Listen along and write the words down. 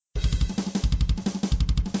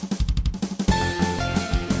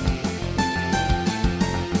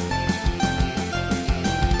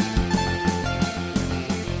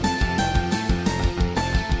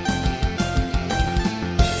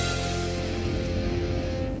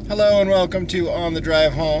Hello and welcome to On the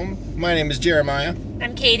Drive Home. My name is Jeremiah,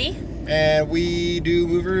 I'm Katie. and we do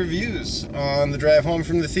movie reviews on the drive home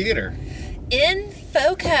from the theater In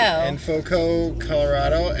FOCO. in Foco,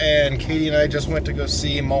 Colorado. And Katie and I just went to go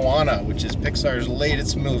see Moana, which is Pixar's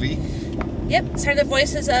latest movie. Yep, it's heard the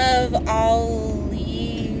voices of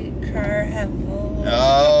Ali Carhavel.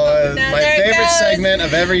 Oh, No, my favorite segment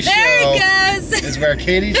of every show There it goes. is where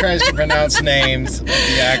Katie tries to pronounce names of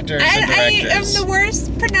the actors and directors. I am the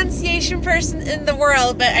worst pronunciation person in the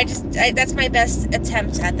world, but that's my best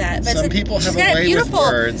attempt at that. But Some people have she's a got way with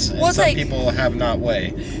words, and well, some people have not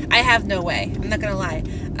way. I have no way. I'm not gonna lie.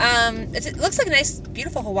 It looks like a nice,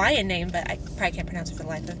 beautiful Hawaiian name, but I probably can't pronounce it for the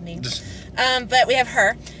life of me. But we have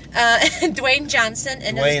her, Dwayne Johnson,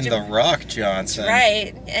 and Dwayne the Rock Johnson.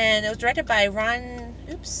 right? And it was directed by Ron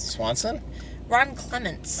Swanson. Ron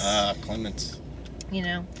Clements. Clements. You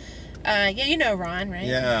know, you know Ron, right?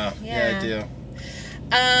 Yeah, I do.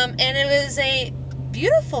 And it was a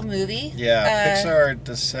beautiful movie. Yeah, Pixar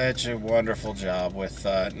does such a wonderful job with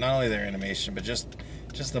not only their animation, but just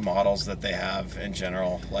the models that they have in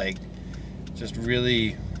general. Like, just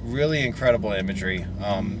really, really incredible imagery.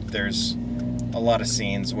 There's a lot of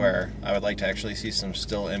scenes where I would like to actually see some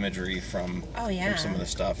still imagery from some of the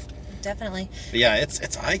stuff. Definitely. But yeah,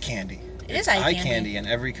 it's eye candy. It's eye candy in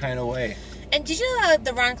every kind of way. And did you know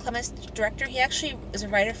the Ron Clements director? He actually was a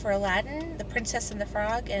writer for Aladdin, The Princess and the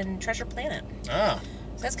Frog, and Treasure Planet. Ah.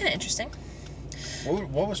 So that's kind of interesting.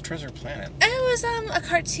 What was Treasure Planet? It was a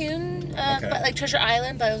cartoon, Okay. but like Treasure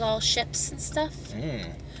Island, but it was all ships and stuff.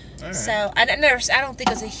 All right. So I don't think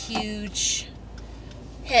it was a huge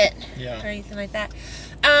hit or anything like that.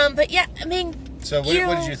 But yeah, I mean. So what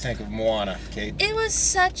did you think of Moana, Kate? It was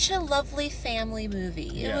such a lovely family movie.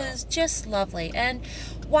 Yeah. It was just lovely. And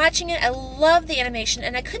watching it, I love the animation,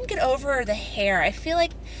 and I couldn't get over the hair. I feel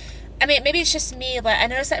like, I mean, maybe it's just me, but I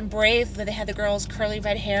noticed that in Brave, where they had the girls' curly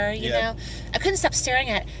red hair, you know? I couldn't stop staring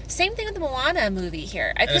at it. Same thing with the Moana movie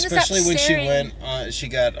here. I couldn't stop staring. Especially when she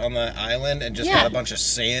got on the island and just had a bunch of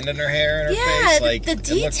sand in her hair and her face. Like, the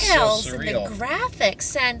details so and surreal. the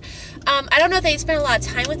graphics. And I don't know if they spent a lot of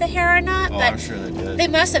time with the hair or not, but I'm sure they did. They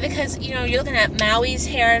must have, because, you know, you're looking at Maui's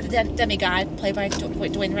hair, the demigod, played by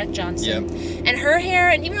Dwayne Rock Johnson. Yep. And her hair,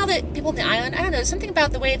 and even all the people on the island, I don't know, something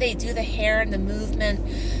about the way they do the hair and the movement,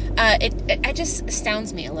 it just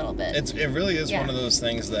astounds me a little bit. It really is one of those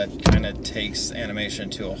things that kind of takes animation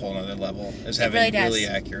to a whole other level. Is having really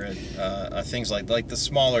accurate things like the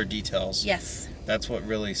smaller details. Yes. That's what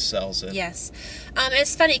really sells it. Yes.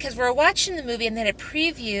 It's funny because we're watching the movie and they had a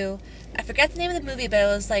preview. I forgot the name of the movie, but it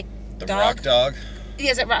was like Rock Dog.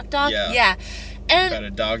 Yeah, is it Rock Dog? Yeah. And about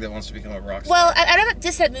a dog that wants to become a rock star. Well, I haven't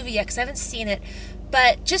dissed that movie yet because I haven't seen it.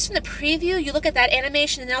 But just from the preview, you look at that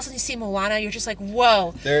animation, and then all of a sudden you see Moana, you're just like,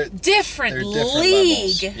 whoa, they're different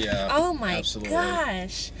league. Levels. Yeah, oh my absolutely.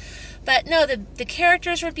 gosh. But no, the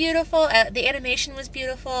characters were beautiful. The animation was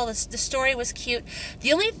beautiful. The story was cute.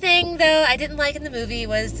 The only thing, though, I didn't like in the movie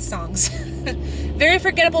was the songs. Very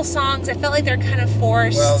forgettable songs. I felt like they're kind of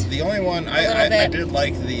forced. Well, the only one I did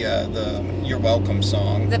like the "You're Welcome"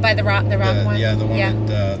 song. By the rock one. Yeah, the one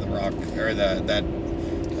that the Rock or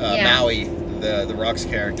Maui, the Rock's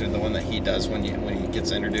character, the one that he does when he gets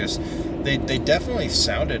introduced. They definitely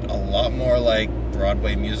sounded a lot more like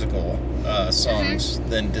Broadway musical songs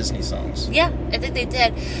than Disney songs. Yeah, I think they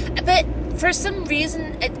did. But for some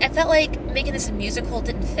reason, I felt like making this a musical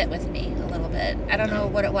didn't fit with me a little bit. I don't know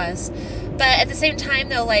what it was. But at the same time,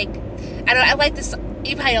 though, like, I like this.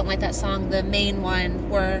 You probably don't like that song, the main one,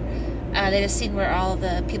 where they had a scene where all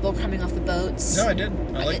the people are coming off the boats. No, I did.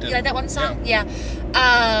 I liked it. You like that one song? Yeah.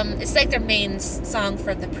 It's like their main song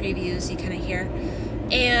for the previews you kind of hear.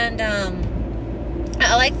 And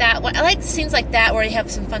I like that. I like scenes like that where you have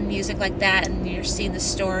some fun music like that and you're seeing the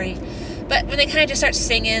story. But when they kind of just start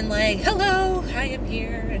singing like, hello, I am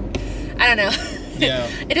here, and I don't know. Yeah.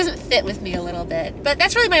 It doesn't fit with me a little bit. But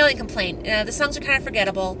that's really my only complaint. The songs are kind of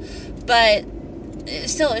forgettable, but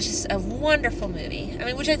still, it's just a wonderful movie. I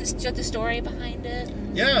mean, would you like the story behind it?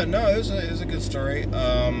 Yeah, no, it was a good story.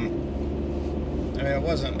 I mean, it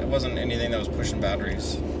wasn't anything that was pushing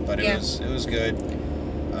boundaries, but it was good.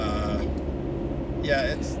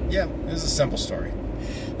 It was a simple story.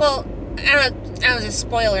 Well, I don't know, it's a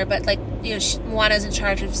spoiler, but like, you know, Moana's in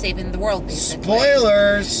charge of saving the world, basically.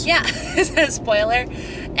 Spoilers! Yeah, it's a spoiler.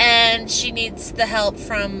 And she needs the help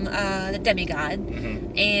from the demigod.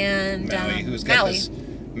 And Maui, who's got this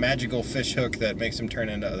magical fish hook that makes him turn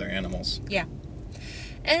into other animals. Yeah.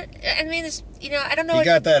 And I mean, I don't know. He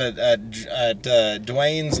got that at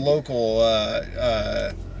Dwayne's local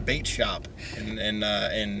bait shop in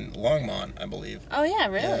Longmont, I believe. Oh yeah,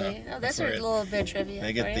 really? Yeah, Oh, that's a where little bit of trivia.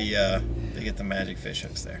 they get for the you. they get the magic fish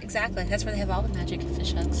hooks there. Exactly. That's where they have all the magic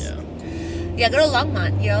fish hooks. Yeah. Yeah, go to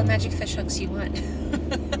Longmont. You get all the magic fish hooks you want.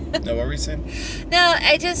 No, what were you saying? No,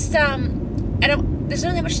 I just I don't. There's not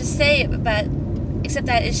really much to say, but except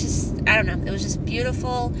that it's just I don't know. It was just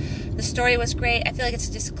beautiful. The story was great. I feel like it's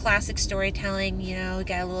just classic storytelling. You know, you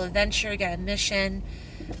got a little adventure, you got a mission,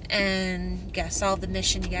 and you got to solve the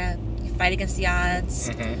mission. You fight against the odds,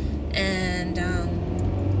 and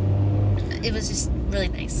it was just really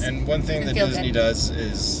nice. And one thing that Disney does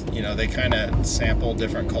is, you know, they kind of sample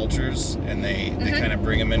different cultures and they kind of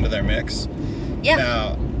bring them into their mix. Yeah.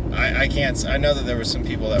 Now, I can't. I know that there were some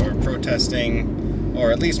people that were protesting,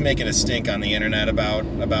 or at least making a stink on the internet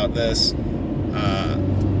about this.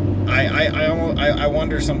 I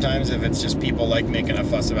wonder sometimes if it's just people like making a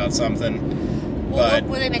fuss about something. Well, But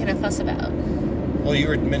what were they making a fuss about? well, you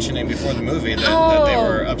were mentioning before the movie that they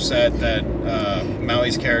were upset that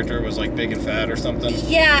Maui's character was like big and fat or something.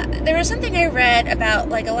 Yeah, there was something I read about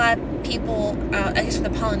like a lot of people, I guess from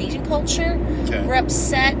the Polynesian culture, were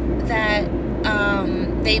upset that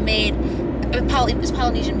they made it was a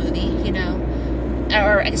Polynesian movie, you know,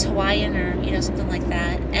 or I guess Hawaiian or you know something like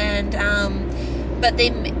that, and but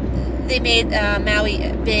they made Maui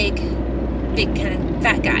a big kind of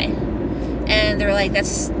fat guy, and they were like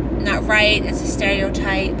that's not right. It's a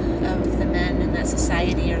stereotype of the men in that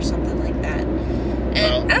society or something like that. And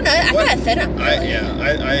well, I don't know. I thought it fit him.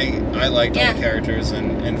 Really. I liked all the characters,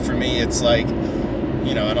 and for me, it's like,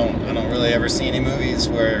 you know, I don't really ever see any movies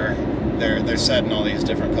where they're set in all these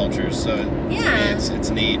different cultures. So to me,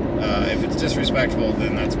 it's neat. If it's disrespectful,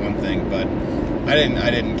 then that's one thing. But I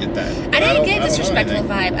didn't get that. I didn't get a disrespectful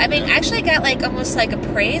vibe. I mean, actually, I got like almost like a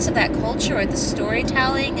praise of that culture with the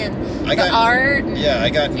storytelling and art. And, I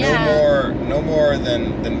got no more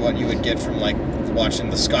than what you would get from like watching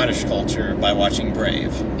the Scottish culture by watching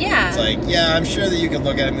Brave. Yeah. It's like, yeah, I'm sure that you could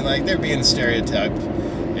look at it and be like, they're being stereotyped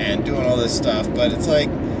and doing all this stuff, but it's like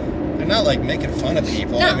they're not like making fun of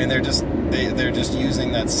people. No. I mean, they're just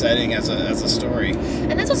using that setting as a story.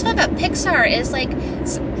 And that's what's fun about Pixar is like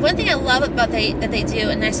one thing I love about that they do,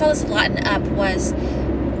 and I saw this a lot in Up, was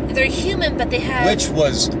they're human, but they have which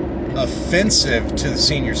was offensive to the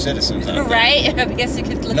senior citizens out there. Right? I guess you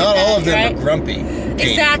could look not at that, all of them are grumpy.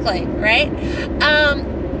 Exactly, right?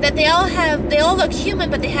 That they all look human,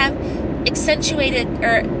 but they have accentuated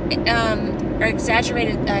or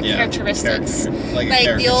exaggerated characteristics. Like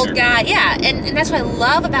the old guy, and that's what I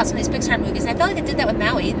love about some of these Pixar movies. And I felt like they did that with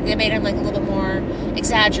Maui. They made him like a little bit more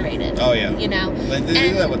exaggerated. Oh yeah, you know. Like they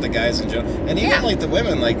do that with the guys in general, and even like the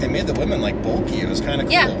women. Like they made the women like bulky. It was kind of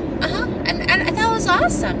cool. And I thought it was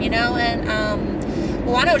awesome, you know. And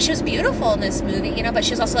Moana, she was beautiful in this movie, you know, but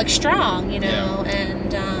she was also like strong, you know,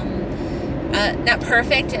 and not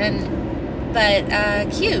perfect,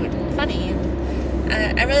 but cute and funny.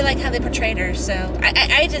 And I really like how they portrayed her, so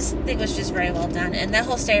I just think it was just very well done. And that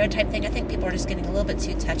whole stereotype thing, I think people are just getting a little bit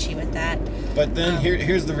too touchy with that. But then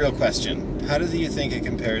here's the real question: how do you think it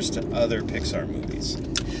compares to other Pixar movies?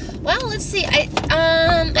 Well, let's see.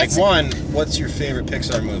 What's your favorite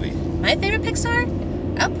Pixar movie? My favorite Pixar?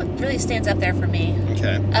 Up really stands up there for me.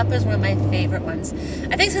 Okay. Up is one of my favorite ones. I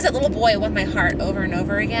think it's because that little boy won my heart over and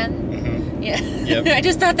over again. Mm-hmm. Yeah. Yep. I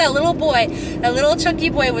just thought that little boy, that little chunky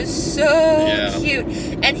boy, was so cute.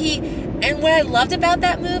 And what I loved about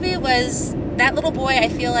that movie was that little boy. I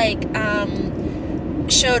feel like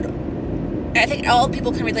showed. I think all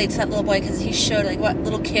people can relate to that little boy because he showed like what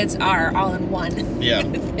little kids are all in one. Yeah.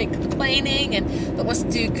 Like complaining but wants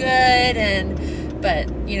to do good but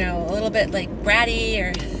you know a little bit like bratty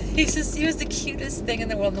or he was the cutest thing in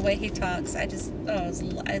the world. The way he talks, I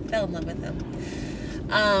fell in love with him.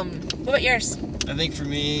 What about yours? I think for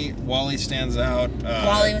me, WALL-E stands out.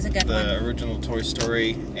 WALL-E was a good one. The original Toy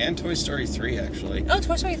Story and Toy Story 3 actually. Oh,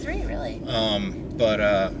 Toy Story 3, really?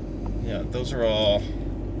 Those are all.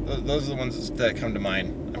 Those are the ones that come to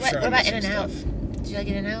mind. What about In and Out? Did you like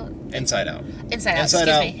In and Out? Inside Out.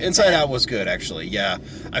 Inside Out was good, actually. Yeah,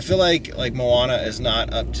 I feel like Moana is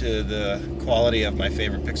not up to the quality of my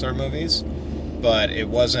favorite Pixar movies, but it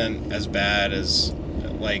wasn't as bad as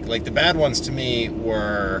like the bad ones to me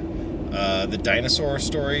were the dinosaur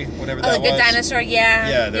story, whatever that was. Oh, the good dinosaur, yeah.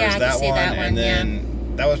 Yeah, there was that one, and then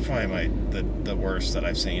yeah. that was probably the worst that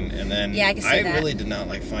I've seen. And then I really did not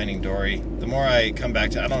like Finding Dory. The more I come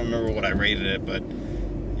back to, I don't remember what I rated it, but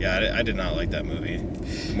yeah, I did not like that movie.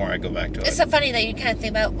 The more I go back to it, it's so funny that you kind of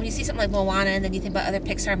think about when you see something like Moana, and then you think about other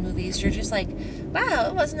Pixar movies. You're just like, wow,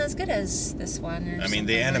 it wasn't as good as this one. I mean,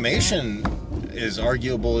 the animation is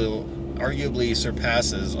arguably arguably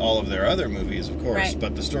surpasses all of their other movies, of course. Right.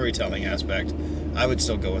 But the storytelling aspect, I would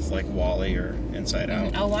still go with like WALL-E or Inside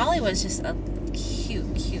Out. Oh, WALL-E was just a cute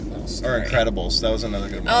little story. Or Incredibles. That was another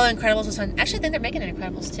good one. Oh, Incredibles was fun. Actually, I think they're making an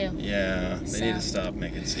Incredibles too. Yeah, they So. need to stop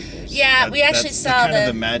making sequels. Yeah, we actually that's saw kind of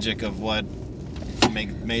the magic of what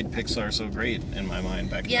made Pixar so great in my mind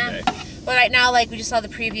back in the day. Well, right now, like, we just saw the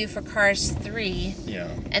preview for Cars 3. Yeah.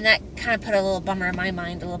 And that kind of put a little bummer in my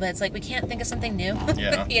mind a little bit. It's like, we can't think of something new.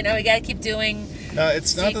 Yeah. You know, we got to keep doing. No,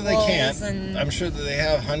 it's not that they can't. And... I'm sure that they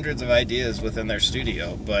have hundreds of ideas within their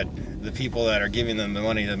studio, but the people that are giving them the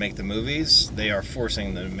money to make the movies, they are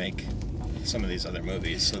forcing them to make some of these other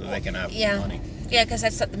movies so that they can have money. Yeah, because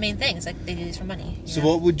that's the main thing. It's like they do these for money. So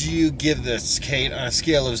what would you give this, Kate, on a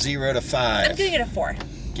scale of 0 to 5? I'm giving it a 4.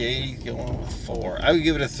 Gay going with 4. I would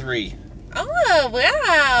give it a 3. Oh, wow.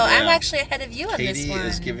 Yeah. I'm actually ahead of you on Katie this one. Katie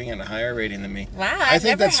is giving it a higher rating than me. Wow, I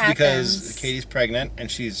think that's happens. because Katie's pregnant and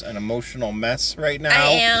she's an emotional mess right now.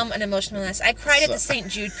 I am an emotional mess. I cried at the St.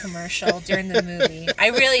 Jude commercial during the movie. I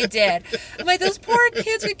really did. I'm like, those poor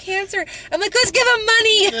kids with cancer. I'm like, let's give them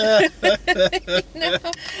money.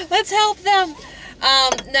 Let's help them.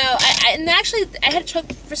 No, and actually, I had to,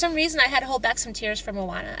 for some reason, I had to hold back some tears for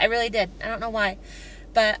Moana. I really did. I don't know why.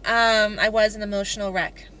 But I was an emotional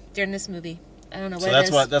wreck during this movie. I don't know what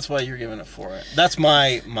it is. That's why you're giving it 4. That's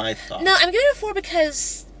my thought. No, I'm giving it a 4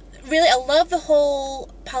 because really I love the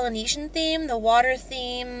whole Polynesian theme, the water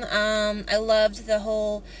theme. I loved the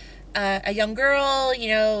whole a young girl, you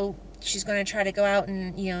know, she's going to try to go out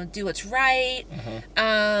and, you know, do what's right.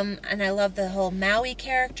 And I love the whole Maui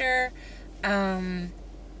character. And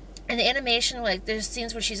the animation, like, there's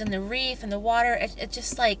scenes where she's in the reef and the water. It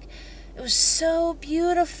just, like, it was so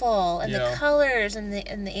beautiful. And the colors and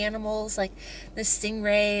the animals, like the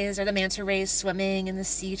stingrays or the manta rays swimming and the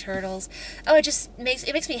sea turtles. Oh, it just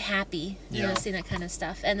makes me happy, you know, seeing that kind of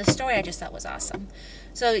stuff. And the story I just thought was awesome.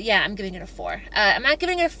 So, yeah, I'm giving it a 4. I'm not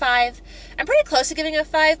giving it a 5. I'm pretty close to giving it a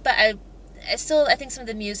 5, but I think some of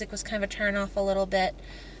the music was kind of a turn off a little bit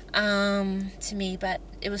to me, but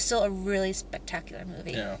it was still a really spectacular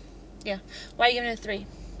movie. Yeah. Why are you giving it a 3?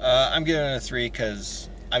 I'm giving it a 3 because,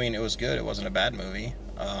 I mean, it was good. It wasn't a bad movie.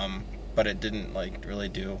 But it didn't, like, really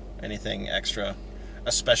do anything extra,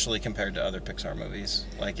 especially compared to other Pixar movies.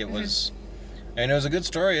 Like, it was, I mean, it was a good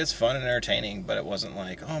story. It's fun and entertaining, but it wasn't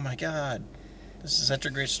like, oh my God, this is such a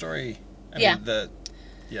great story. I mean,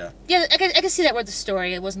 yeah, I can see that with the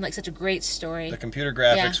story. It wasn't, like, such a great story. The computer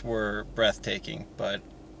graphics were breathtaking, but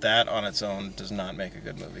that on its own does not make a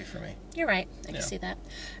good movie for me. You're right. I can see that.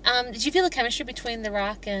 Did you feel the chemistry between The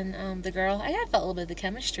Rock and the girl? I had felt a little bit of the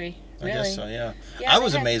chemistry. Really. I guess so, yeah I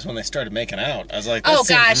was amazed when they started making out. I was like, that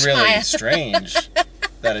seems really strange.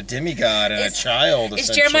 That a demigod and a child, is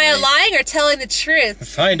Jeremiah lying or telling the truth?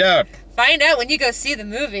 Find out. Find out when you go see the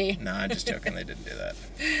movie. No, I'm just joking. They didn't do that.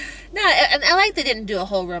 No, and I like they didn't do a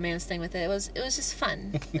whole romance thing with it. It was just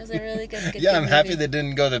fun. It was a really good yeah, I'm movie. happy they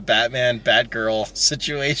didn't go the Batman Batgirl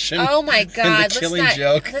situation. Oh my God! The killing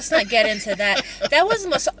joke. Let's not get into that. That was the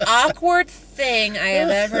most awkward thing I have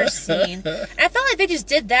ever seen. And I felt like they just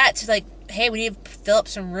did that to, like, hey, we need to fill up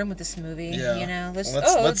some room with this movie. Yeah. You know,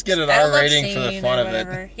 let's get an R rating for the fun of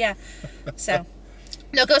it. Yeah. So.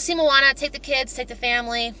 No, go see Moana. Take the kids. Take the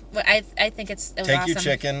family. I think it was awesome. Take your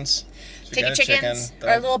chickens. Take your chickens. Or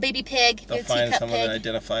a little baby pig. They'll find someone to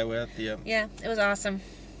identify with. Yeah, it was awesome.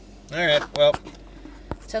 All right. Well,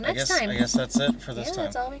 till next time. I guess that's it for this time. Yeah,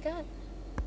 that's all we got.